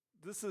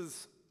This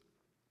is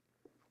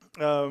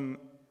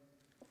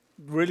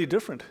really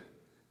different.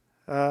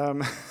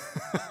 So,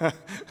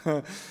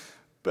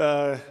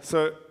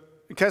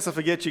 in case I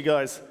forget you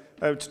guys,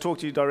 I have to talk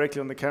to you directly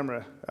on the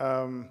camera.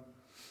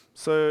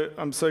 So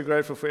I'm so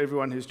grateful for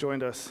everyone who's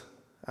joined us.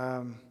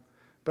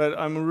 But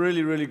I'm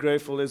really, really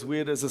grateful, as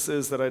weird as this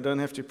is, that I don't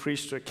have to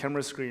preach to a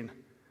camera screen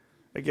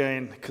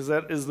again, because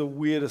that is the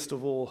weirdest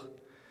of all.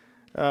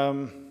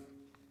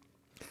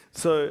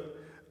 So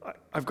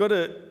I've got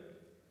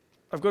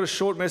a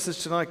short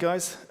message tonight,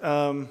 guys,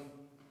 and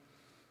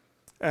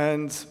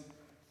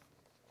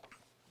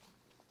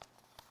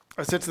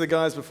I said to the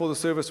guys before the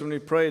service when we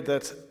prayed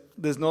that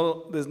there's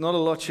not a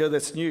lot here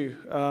that's new.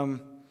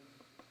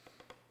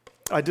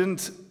 I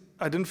didn't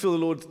feel the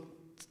Lord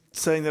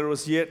saying that it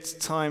was yet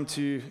time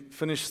to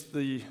finish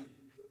to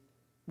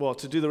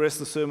do the rest of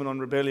the sermon on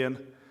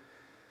rebellion.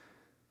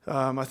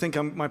 I think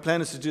my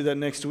plan is to do that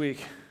next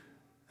week.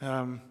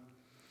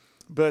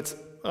 But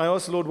I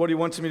asked the Lord what He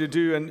wanted me to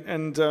do,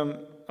 and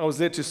I was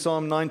led to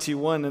Psalm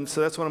 91, and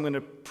so that's what I'm going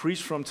to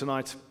preach from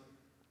tonight.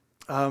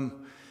 And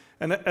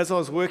as I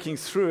was working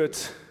through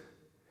it,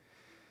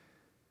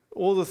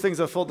 all the things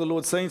I felt the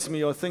Lord saying to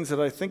me are things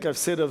that I think I've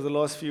said over the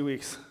last few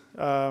weeks,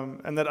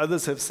 and that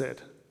others have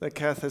said, that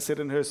Kath has said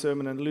in her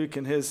sermon and Luke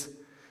in his.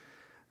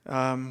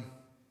 And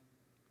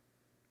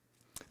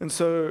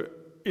so,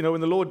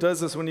 when the Lord does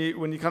this, when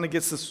he kind of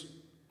gets this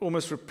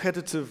almost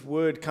repetitive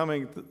word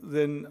coming,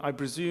 then I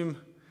presume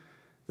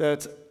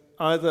that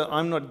either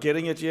I'm not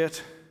getting it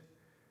yet,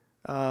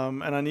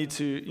 and I need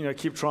to,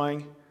 keep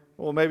trying,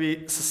 or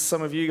maybe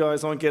some of you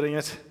guys aren't getting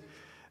it,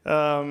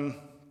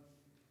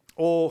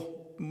 or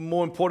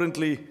more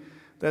importantly,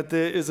 that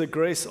there is a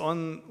grace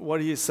on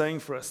what He is saying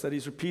for us, that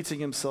He's repeating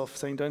Himself,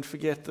 saying, don't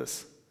forget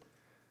this.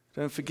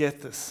 Don't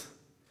forget this.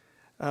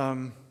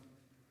 And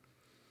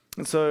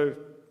so,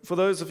 for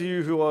those of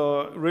you who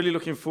are really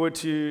looking forward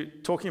to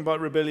talking about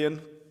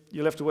rebellion,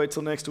 you'll have to wait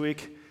till next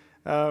week.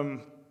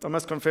 I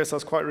must confess I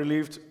was quite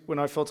relieved when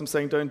I felt Him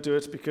saying, don't do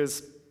it,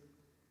 because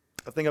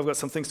I think I've got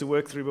some things to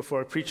work through before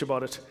I preach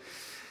about it.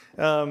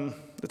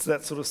 It's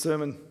that sort of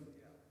sermon.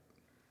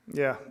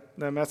 Yeah,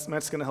 no, Matt's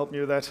going to help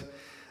me with that.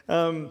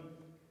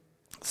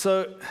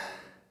 So,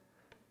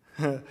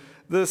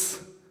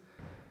 this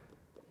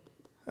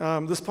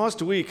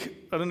past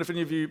week, I don't know if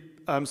any of you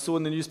saw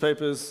in the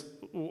newspapers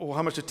or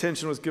how much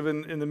attention was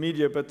given in the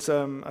media, but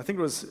I think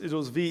it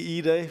was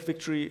VE Day,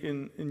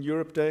 Victory in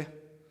Europe Day.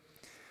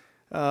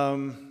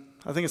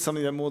 I think it's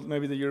something that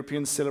maybe the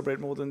Europeans celebrate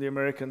more than the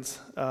Americans.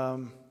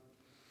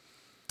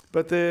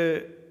 But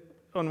there,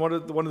 on one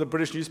of the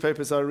British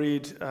newspapers I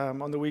read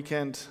on the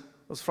weekend,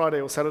 it was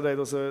Friday or Saturday, there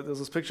was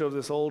this picture of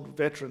this old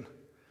veteran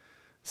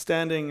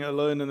standing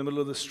alone in the middle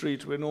of the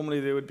street, where normally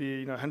there would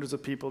be hundreds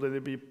of people,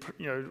 there'd be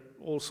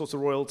all sorts of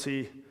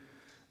royalty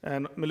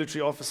and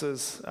military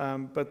officers,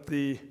 but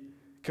the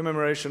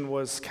commemoration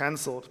was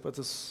cancelled. But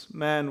this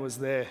man was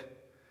there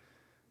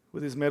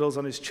with his medals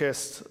on his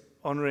chest,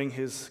 honoring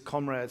his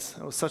comrades.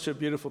 It was such a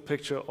beautiful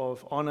picture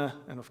of honor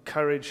and of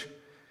courage,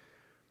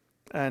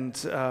 and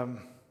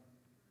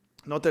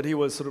not that he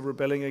was sort of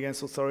rebelling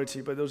against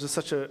authority, but there was just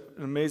such an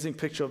amazing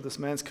picture of this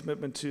man's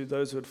commitment to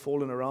those who had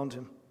fallen around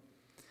him.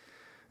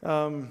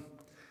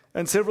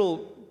 And several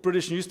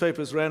British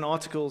newspapers ran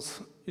articles,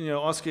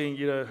 asking,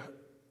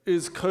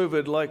 is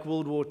COVID like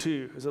World War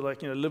II? Is it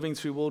like, living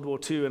through World War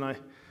II? And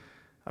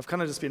I've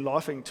kind of just been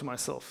laughing to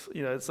myself.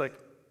 It's like,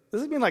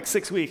 this has been like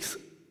 6 weeks.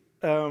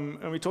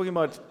 And we're talking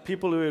about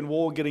people who are in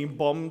war getting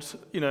bombed,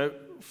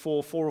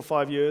 for 4 or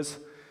 5 years.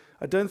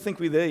 I don't think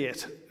we're there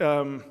yet.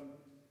 And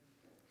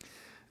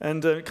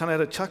kind of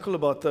had a chuckle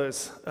about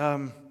those.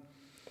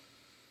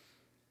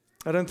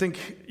 I don't think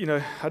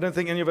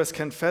any of us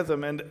can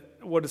fathom and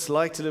what it's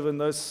like to live in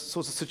those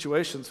sorts of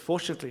situations,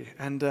 fortunately.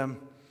 And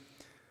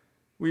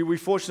we're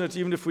fortunate,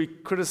 even if we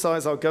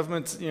criticize our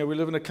government, we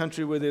live in a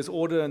country where there's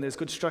order and there's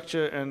good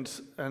structure and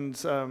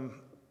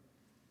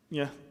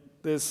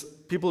there's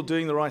people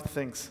doing the right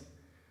things.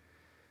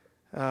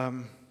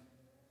 But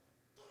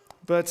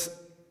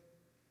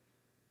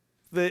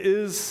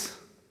there's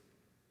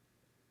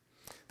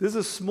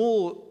a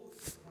small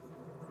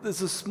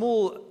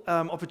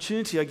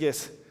opportunity, I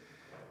guess,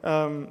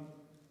 in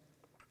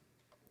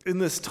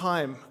this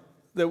time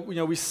that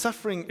we're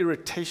suffering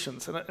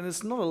irritations, and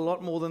it's not a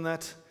lot more than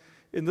that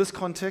in this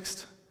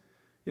context.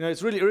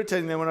 It's really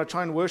irritating that when I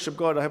try and worship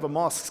God, I have a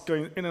mask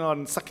going in and out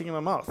and sucking in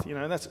my mouth.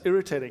 And that's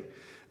irritating.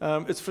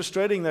 It's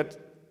frustrating that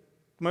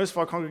most of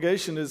our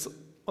congregation is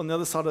on the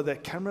other side of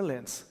that camera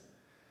lens.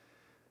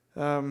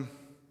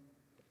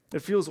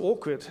 It feels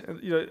awkward,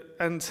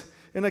 and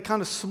in a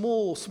kind of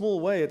small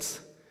way, it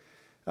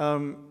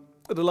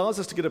allows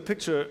us to get a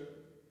picture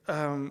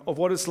of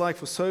what it's like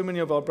for so many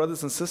of our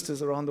brothers and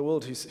sisters around the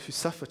world who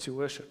suffer to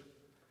worship,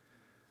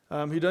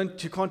 who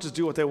can't just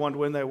do what they want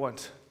when they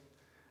want,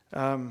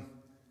 and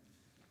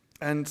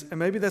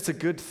maybe that's a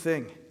good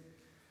thing.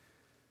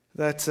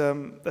 That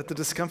the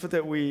discomfort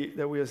that we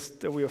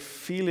are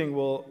feeling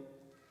will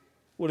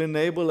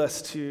enable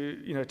us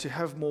to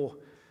have more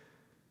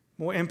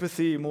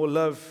empathy, more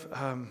love,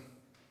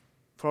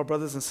 for our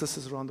brothers and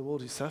sisters around the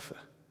world who suffer.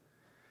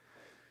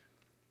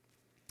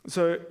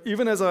 So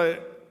even as I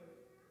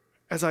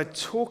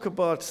talk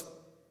about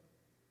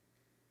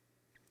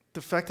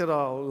the fact that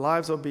our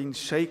lives are being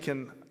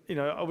shaken,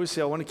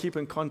 obviously I want to keep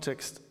in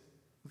context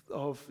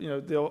of,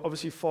 there are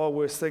obviously far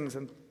worse things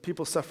and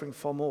people suffering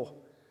far more.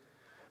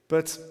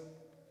 But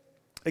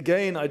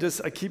again, I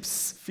keep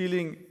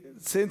sensing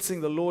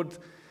the Lord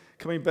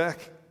coming back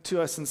to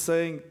us and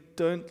saying,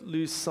 don't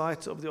lose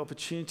sight of the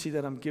opportunity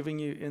that I'm giving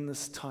you in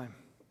this time.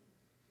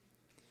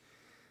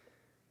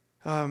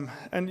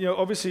 And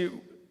obviously,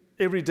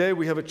 every day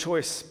we have a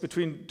choice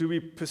between, do we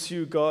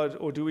pursue God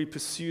or do we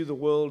pursue the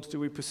world? Do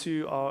we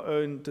pursue our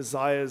own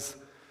desires,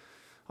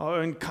 our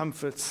own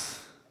comforts,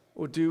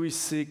 or do we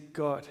seek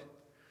God?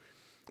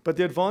 But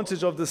the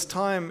advantage of this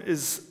time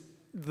is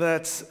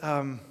that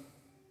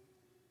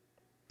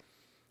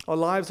our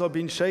lives are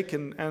being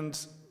shaken, and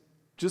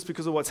just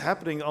because of what's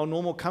happening, our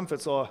normal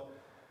comforts are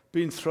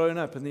being thrown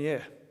up in the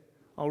air.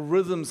 Our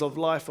rhythms of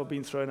life are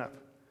being thrown up.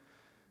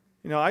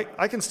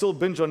 I can still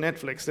binge on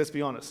Netflix, let's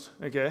be honest,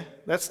 okay?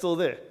 That's still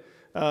there.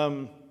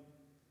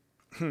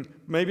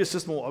 Maybe it's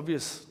just more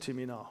obvious to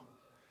me now.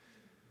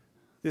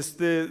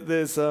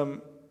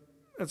 So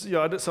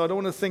I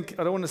don't want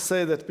to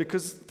say that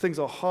because things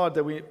are hard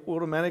that we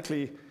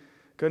automatically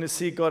going to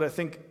seek God. I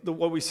think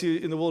what we see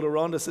in the world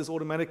around us is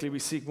automatically we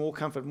seek more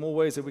comfort, more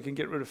ways that we can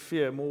get rid of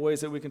fear, more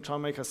ways that we can try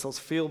and make ourselves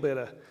feel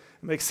better,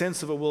 make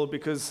sense of a world,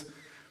 because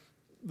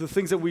the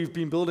things that we've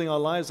been building our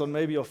lives on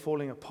maybe are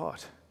falling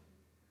apart.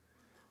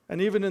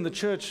 And even in the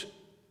church,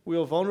 we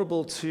are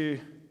vulnerable to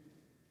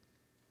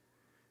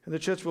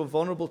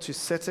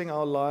setting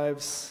our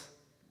lives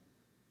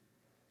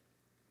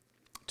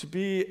to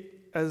be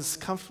as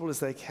comfortable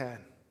as they can,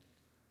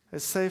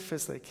 as safe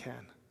as they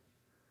can,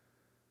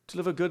 to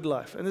live a good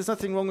life. And there's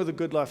nothing wrong with a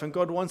good life, and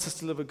God wants us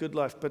to live a good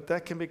life, but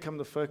that can become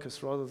the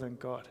focus rather than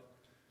God.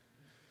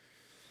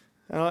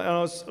 And I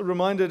was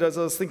reminded as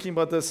I was thinking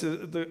about this,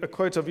 a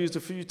quote I've used a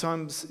few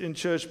times in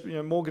church,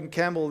 Morgan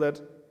Campbell, that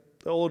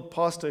the old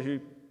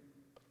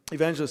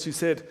evangelist who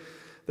said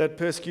that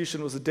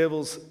persecution was the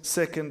devil's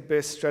second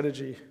best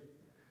strategy.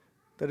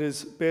 That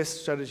his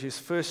best strategy, his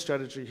first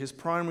strategy, his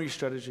primary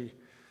strategy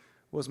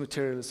was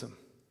materialism,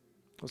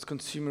 was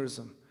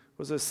consumerism,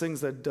 was those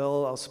things that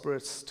dull our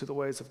spirits to the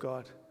ways of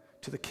God,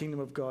 to the kingdom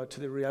of God, to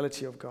the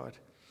reality of God.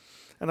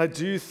 And I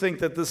do think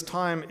that this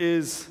time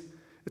it's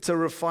a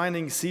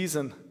refining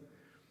season.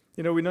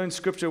 We know in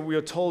Scripture we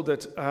are told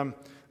that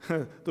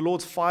the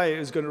Lord's fire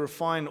is going to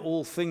refine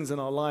all things in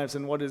our lives,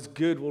 and what is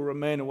good will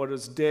remain, and what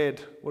is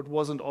dead, what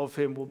wasn't of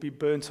Him, will be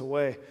burnt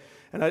away.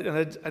 And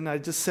I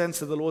just sense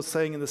that the Lord's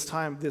saying in this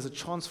time, there's a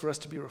chance for us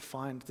to be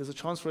refined. There's a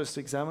chance for us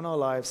to examine our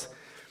lives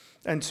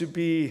and to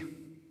be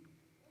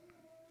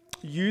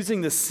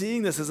seeing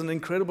this as an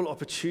incredible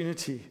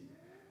opportunity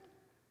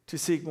to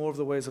seek more of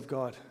the ways of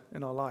God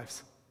in our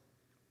lives.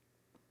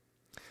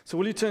 So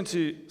will you turn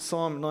to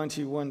Psalm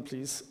 91,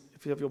 please,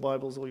 if you have your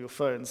Bibles or your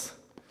phones.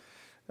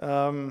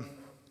 I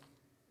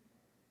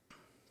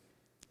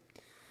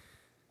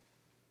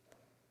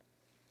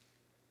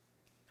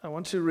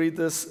want to read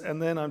this,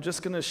 and then I'm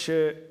just going to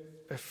share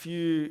a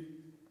few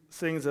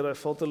things that I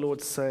felt the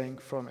Lord saying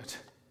from it.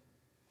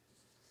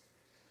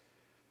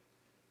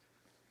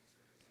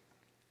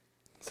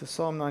 So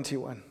Psalm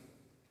 91.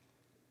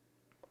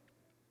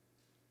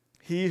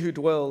 He who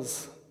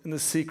dwells in the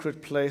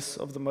secret place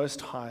of the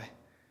Most High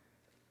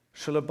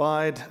shall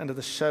abide under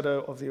the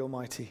shadow of the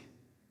Almighty.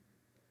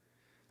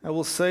 I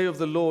will say of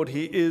the Lord,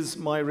 He is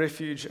my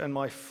refuge and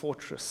my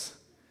fortress.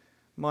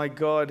 My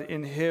God,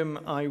 in Him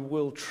I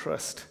will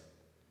trust.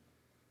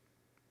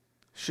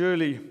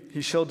 Surely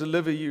He shall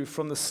deliver you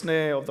from the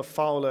snare of the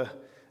fowler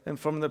and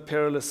from the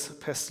perilous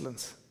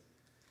pestilence.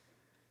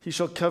 He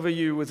shall cover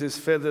you with His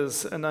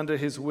feathers, and under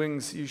His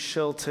wings you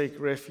shall take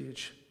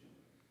refuge.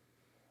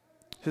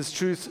 His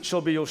truth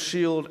shall be your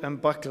shield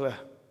and buckler.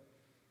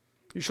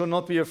 You shall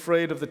not be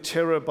afraid of the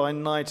terror by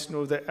night,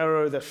 nor of the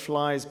arrow that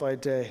flies by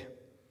day,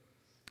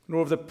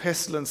 nor of the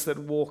pestilence that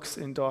walks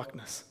in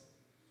darkness,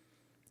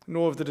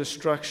 nor of the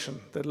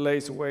destruction that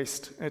lays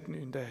waste at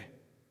noonday.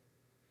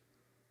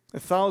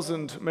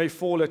 1,000 may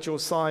fall at your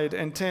side,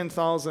 and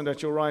 10,000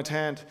 at your right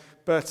hand,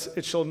 but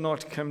it shall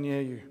not come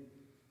near you.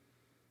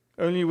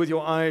 Only with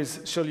your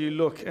eyes shall you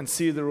look and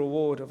see the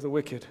reward of the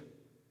wicked.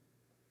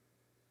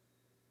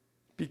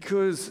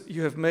 Because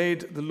you have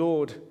made the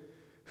Lord,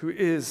 who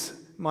is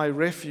my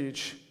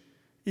refuge,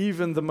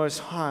 even the Most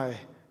High,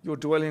 your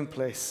dwelling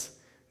place,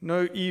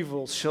 no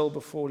evil shall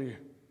befall you,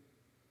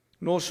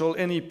 nor shall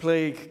any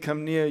plague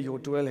come near your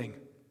dwelling.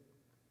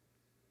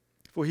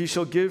 For He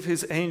shall give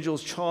His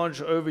angels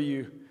charge over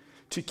you,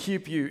 to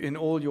keep you in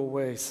all your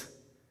ways.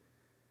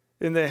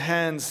 In their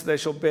hands they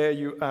shall bear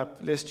you up,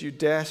 lest you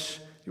dash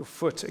your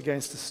foot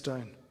against a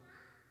stone.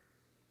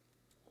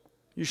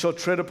 You shall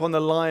tread upon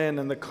the lion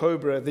and the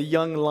cobra, the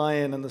young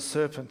lion and the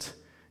serpent.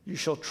 You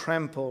shall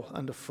trample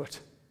underfoot.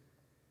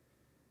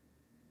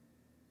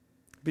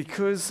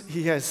 Because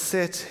He has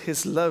set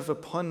His love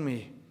upon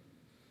me,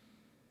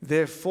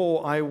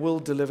 therefore I will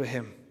deliver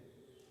him.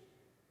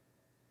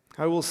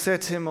 I will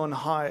set him on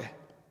high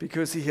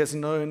because he has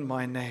known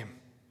my name.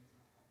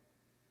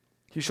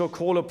 He shall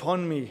call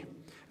upon me,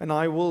 and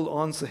I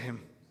will answer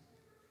him.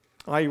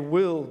 I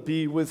will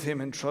be with him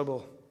in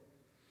trouble.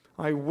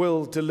 I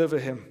will deliver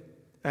him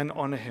and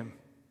honor him.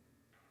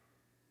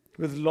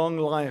 With long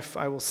life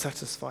I will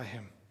satisfy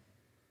him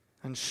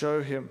and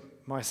show him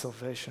my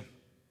salvation.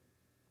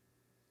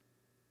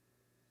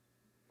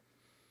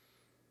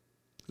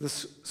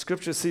 This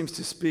scripture seems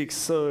to speak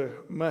so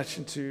much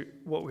into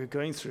what we're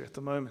going through at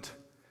the moment.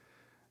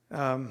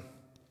 A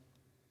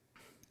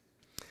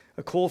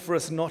call for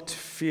us not to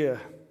fear.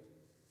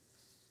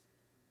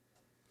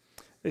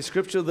 A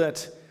scripture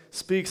that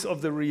speaks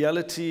of the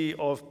reality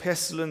of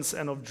pestilence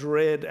and of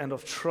dread and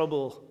of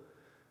trouble.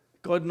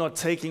 God not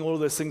taking all of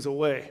those things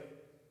away,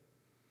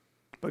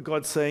 but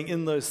God saying,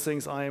 in those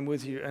things I am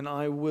with you and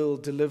I will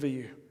deliver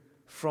you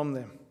from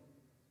them.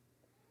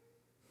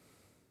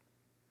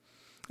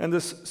 And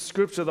this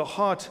scripture, the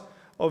heart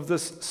of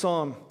this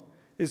psalm,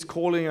 is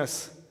calling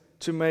us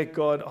to make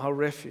God our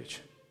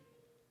refuge.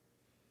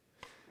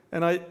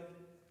 And I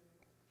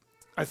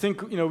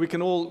think we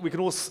can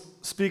all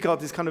speak out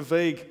these kind of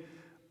vague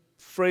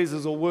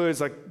phrases or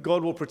words like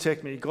God will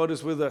protect me, God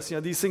is with us.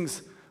 These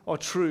things are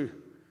true.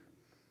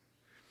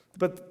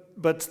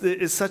 But there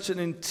is such an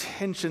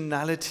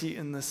intentionality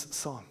in this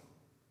psalm.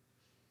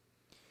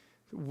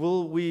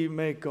 Will we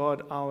make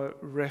God our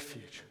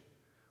refuge?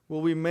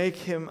 Will we make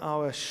him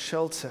our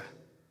shelter,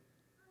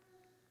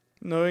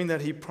 knowing that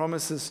he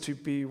promises to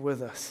be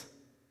with us?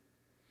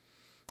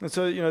 And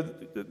so,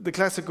 the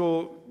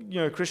classical,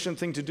 Christian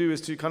thing to do is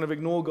to kind of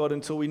ignore God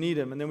until we need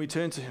him, and then we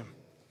turn to him.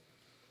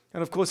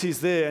 And of course, he's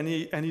there,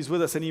 and he's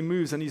with us, and he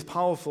moves, and he's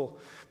powerful.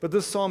 But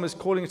this psalm is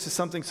calling us to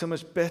something so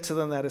much better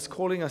than that. It's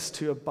calling us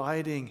to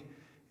abiding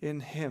in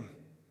him.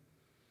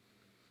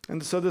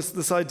 And so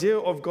this idea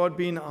of God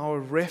being our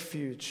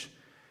refuge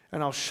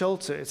and our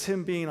shelter, it's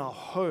him being our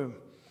home.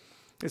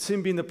 It's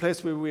him being the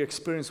place where we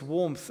experience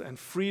warmth and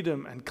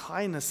freedom and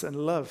kindness and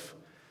love.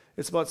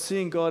 It's about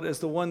seeing God as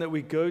the one that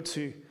we go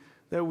to,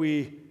 that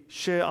we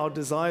share our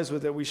desires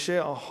with, that we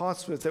share our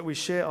hearts with, that we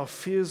share our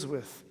fears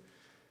with,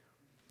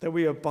 that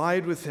we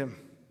abide with him.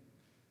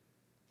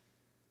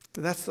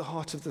 That's the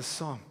heart of this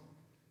psalm.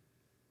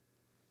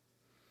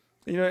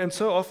 And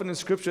so often in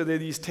Scripture there are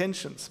these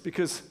tensions,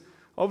 because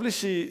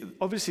obviously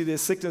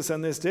there's sickness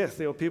and there's death.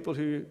 There are people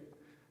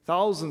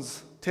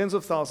thousands, tens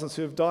of thousands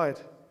who have died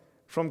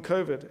from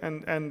COVID,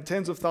 and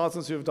tens of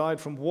thousands who have died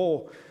from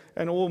war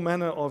and all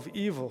manner of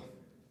evil.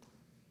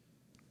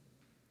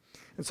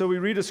 And so we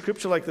read a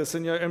scripture like this,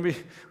 and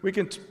we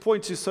can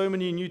point to so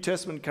many New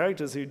Testament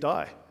characters who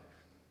die.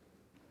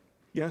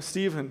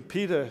 Stephen,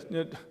 Peter,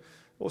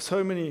 or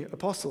so many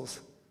apostles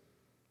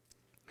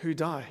who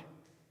die.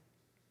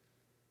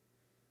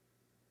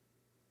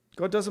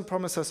 God doesn't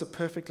promise us a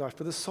perfect life,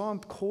 but the psalm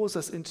calls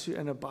us into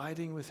an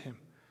abiding with him,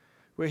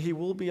 where he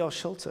will be our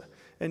shelter.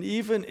 And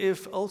even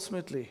if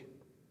ultimately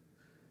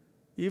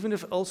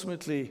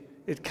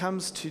it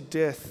comes to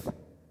death,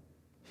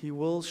 he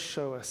will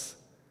show us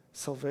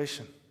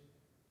salvation.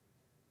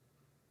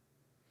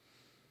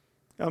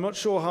 I'm not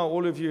sure how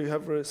all of you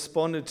have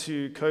responded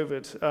to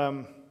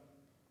COVID.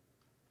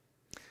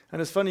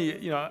 And it's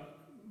funny,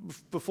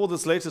 before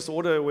this latest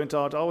order went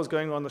out, I was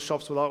going around the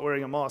shops without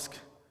wearing a mask.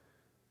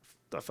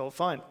 I felt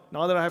fine.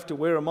 Now that I have to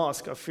wear a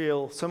mask, I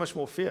feel so much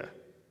more fear,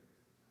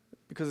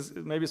 because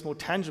maybe it's more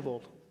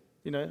tangible.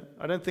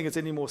 I don't think it's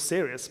any more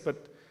serious,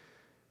 but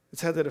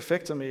it's had that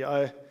effect on me.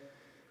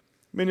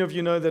 Many of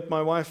you know that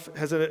my wife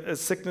has a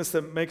sickness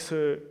that makes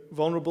her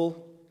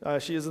vulnerable.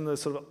 She is in the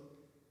sort of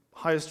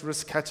highest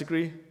risk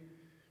category.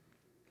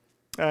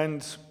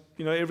 And,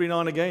 every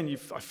now and again,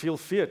 I feel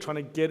fear trying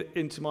to get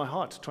into my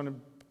heart,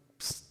 trying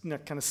to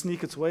kind of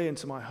sneak its way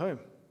into my home.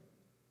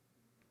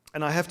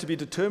 And I have to be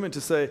determined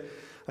to say,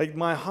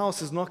 my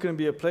house is not going to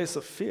be a place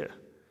of fear.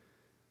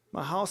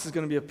 My house is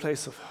going to be a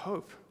place of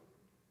hope.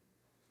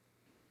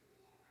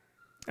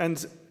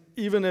 And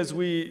even as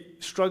we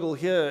struggle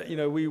here,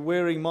 we're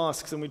wearing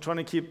masks and we're trying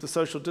to keep the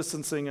social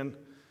distancing and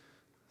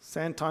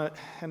hand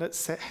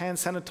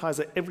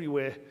sanitizer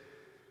everywhere.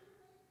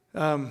 We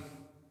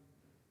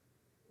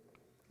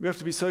have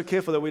to be so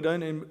careful that we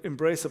don't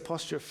embrace a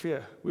posture of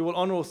fear. We will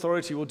honor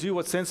authority. We'll do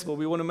what's sensible.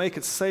 We want to make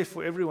it safe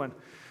for everyone.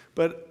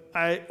 But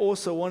I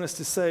also want us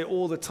to say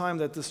all the time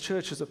that this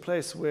church is a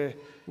place where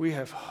we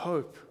have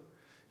hope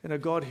in a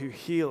God who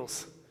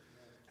heals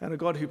and a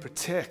God who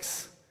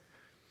protects.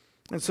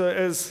 And so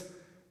as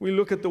we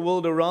look at the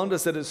world around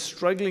us that is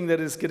struggling, that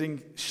is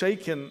getting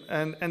shaken,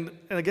 and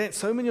again,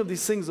 so many of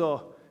these things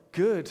are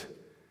good.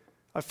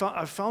 I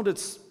found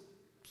it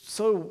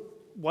so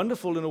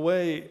wonderful in a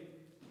way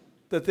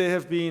that there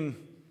have been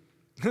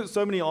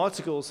so many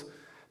articles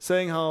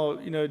saying how,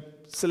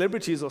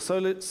 celebrities are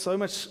so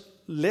much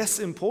less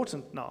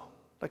important now.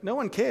 Like, no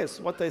one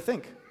cares what they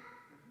think.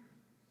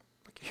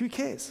 Like, who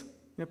cares?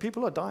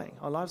 People are dying.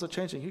 Our lives are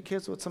changing. Who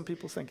cares what some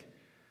people think?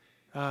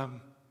 I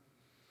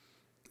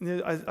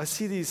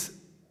see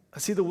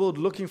the world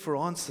looking for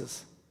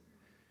answers.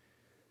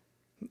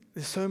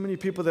 There's so many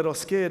people that are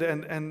scared,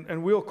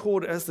 and we are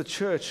called as the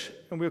church,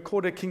 and we are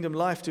called at Kingdom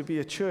Life to be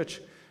a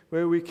church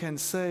where we can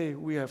say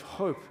we have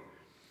hope.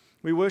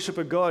 We worship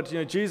a God.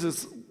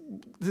 Jesus,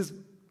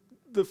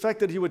 the fact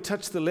that he would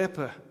touch the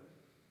leper,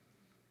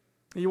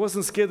 he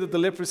wasn't scared that the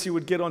leprosy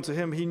would get onto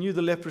him. He knew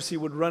the leprosy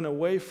would run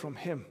away from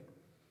him.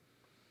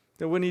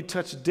 That when he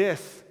touched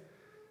death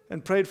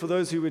and prayed for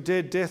those who were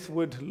dead, death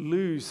would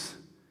lose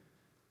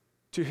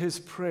to his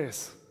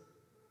prayers.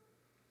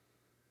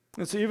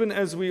 And so even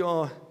as we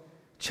are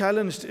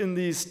challenged in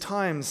these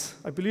times,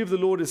 I believe the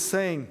Lord is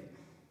saying,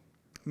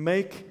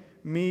 make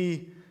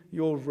me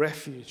your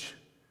refuge.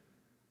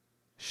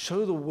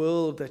 Show the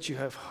world that you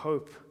have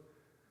hope.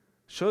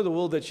 Show the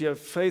world that you have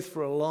faith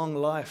for a long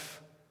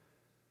life.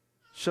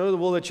 Show the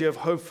world that you have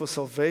hope for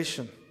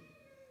salvation.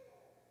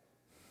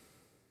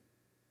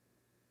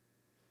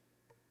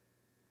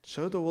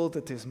 Show the world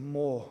that there's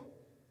more.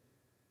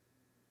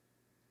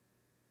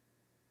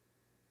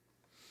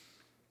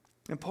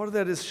 And part of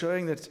that is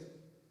showing that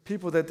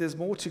people that there's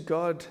more to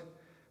God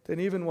than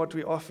even what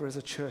we offer as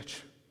a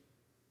church.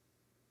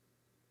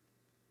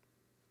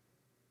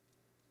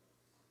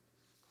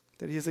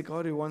 That he is a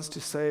God who wants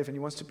to save and he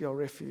wants to be our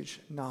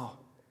refuge now.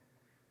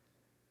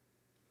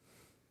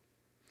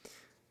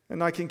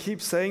 And I can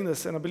keep saying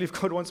this, and I believe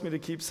God wants me to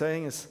keep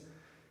saying this.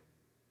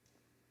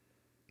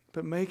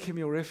 But make him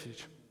your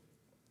refuge.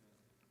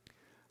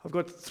 I've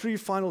got 3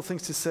 final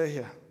things to say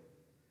here.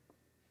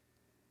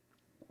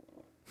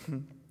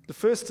 The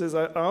first is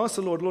I asked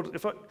the Lord,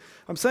 if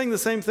I'm saying the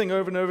same thing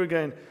over and over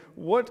again,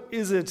 what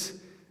is it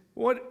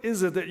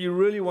that you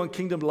really want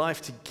Kingdom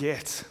Life to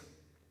get?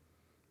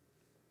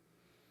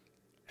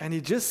 And he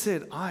just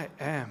said, I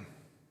am.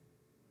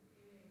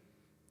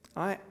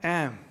 I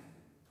am.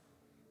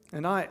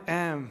 And I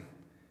am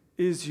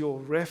is your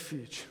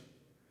refuge.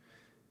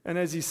 And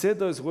as he said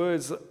those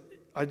words,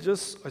 I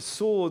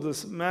saw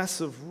this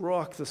massive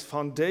rock, this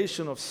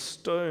foundation of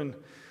stone,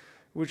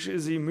 which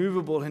is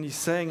immovable, and he's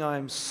saying, I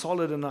am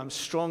solid and I'm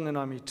strong and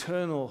I'm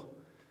eternal.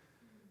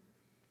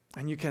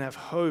 And you can have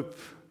hope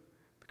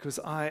because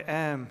I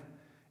am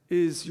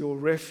is your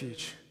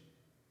refuge.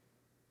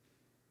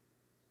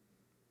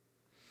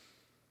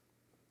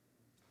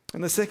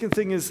 And the second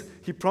thing is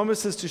he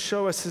promises to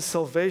show us his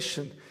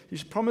salvation.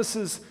 He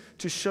promises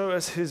to show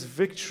us his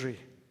victory.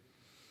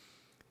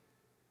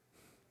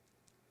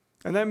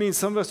 And that means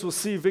some of us will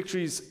see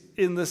victories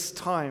in this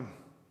time.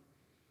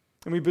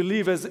 And we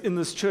believe as in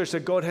this church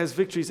that God has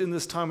victories in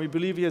this time. We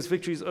believe he has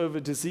victories over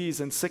disease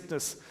and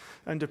sickness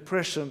and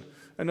depression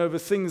and over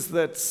things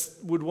that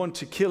would want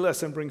to kill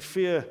us and bring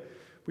fear.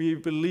 We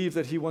believe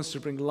that he wants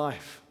to bring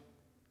life.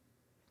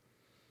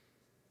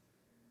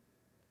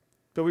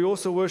 But we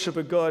also worship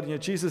a God.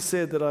 Jesus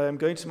said that I am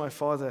going to my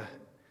Father,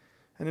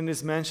 and in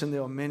his mansion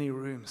there are many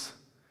rooms.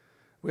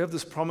 We have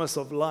this promise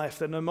of life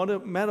that no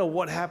matter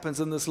what happens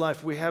in this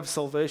life, we have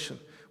salvation.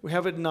 We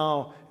have it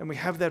now, and we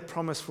have that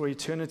promise for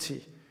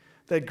eternity.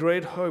 That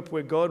great hope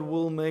where God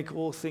will make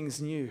all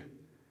things new.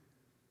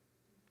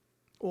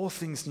 All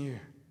things new.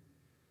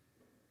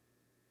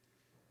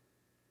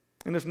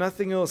 And if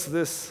nothing else,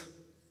 this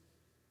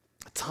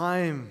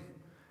time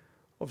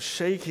of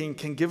shaking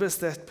can give us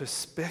that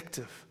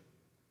perspective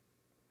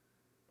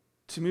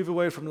to move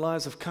away from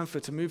lives of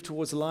comfort, to move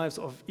towards lives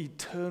of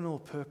eternal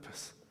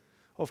purpose,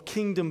 of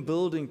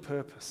kingdom-building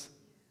purpose.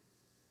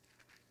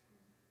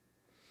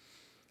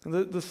 And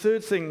the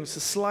third thing is a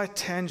slight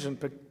tangent,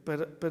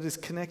 but is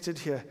connected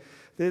here.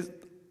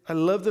 I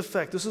love the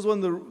fact, this is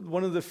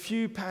one of the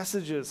few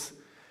passages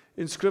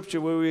in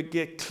Scripture where we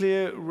get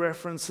clear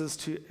references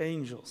to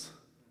angels.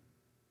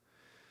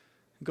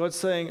 God's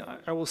saying,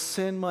 I will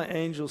send my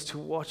angels to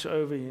watch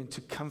over you and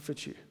to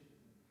comfort you,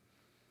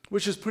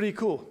 which is pretty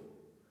cool.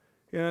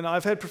 And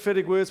I've had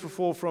prophetic words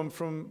before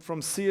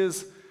from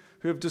seers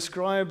who have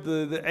described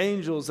the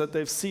angels that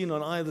they've seen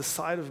on either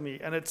side of me,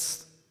 and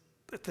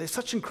they're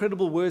such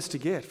incredible words to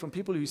get from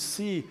people who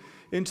see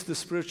into the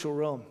spiritual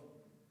realm.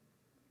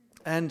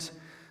 And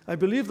I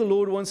believe the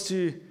Lord wants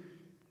to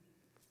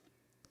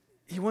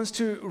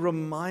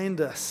remind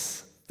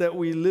us that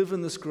we live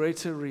in this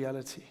greater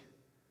reality.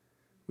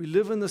 We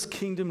live in this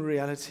kingdom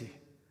reality.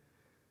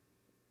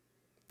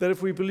 That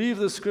if we believe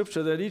the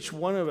scripture, that each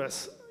one of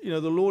us, the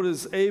Lord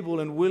is able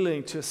and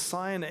willing to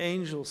assign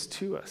angels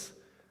to us.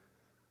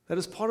 That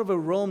is part of a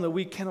realm that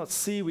we cannot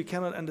see, we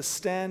cannot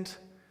understand.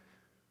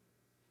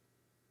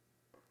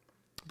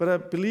 But I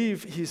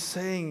believe he's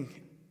saying,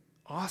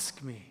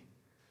 ask me.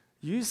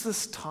 Use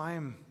this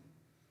time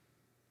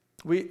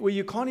where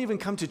you can't even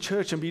come to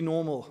church and be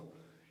normal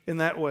in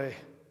that way.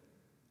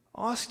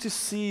 Ask to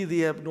see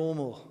the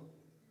abnormal.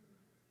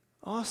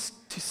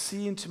 Ask to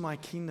see into my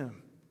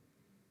kingdom.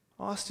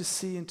 Ask to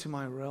see into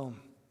my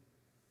realm.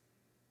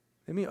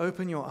 Let me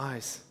open your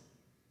eyes.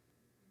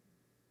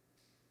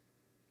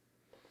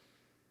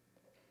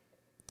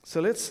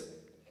 So let's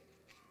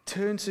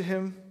turn to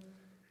him.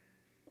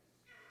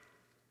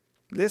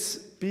 Let's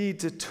be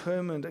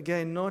determined,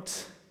 again,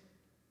 not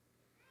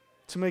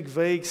to make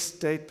vague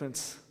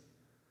statements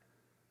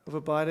of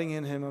abiding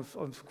in him,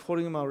 of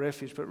calling him our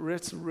refuge, but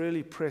let's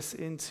really press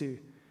into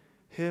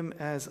him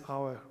as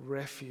our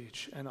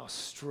refuge and our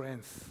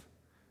strength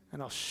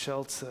and our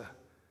shelter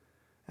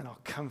and our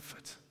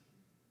comfort.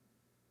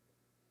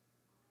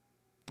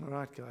 All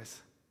right,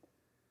 guys.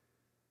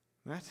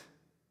 Matt,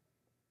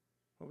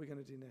 what are we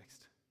going to do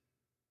next?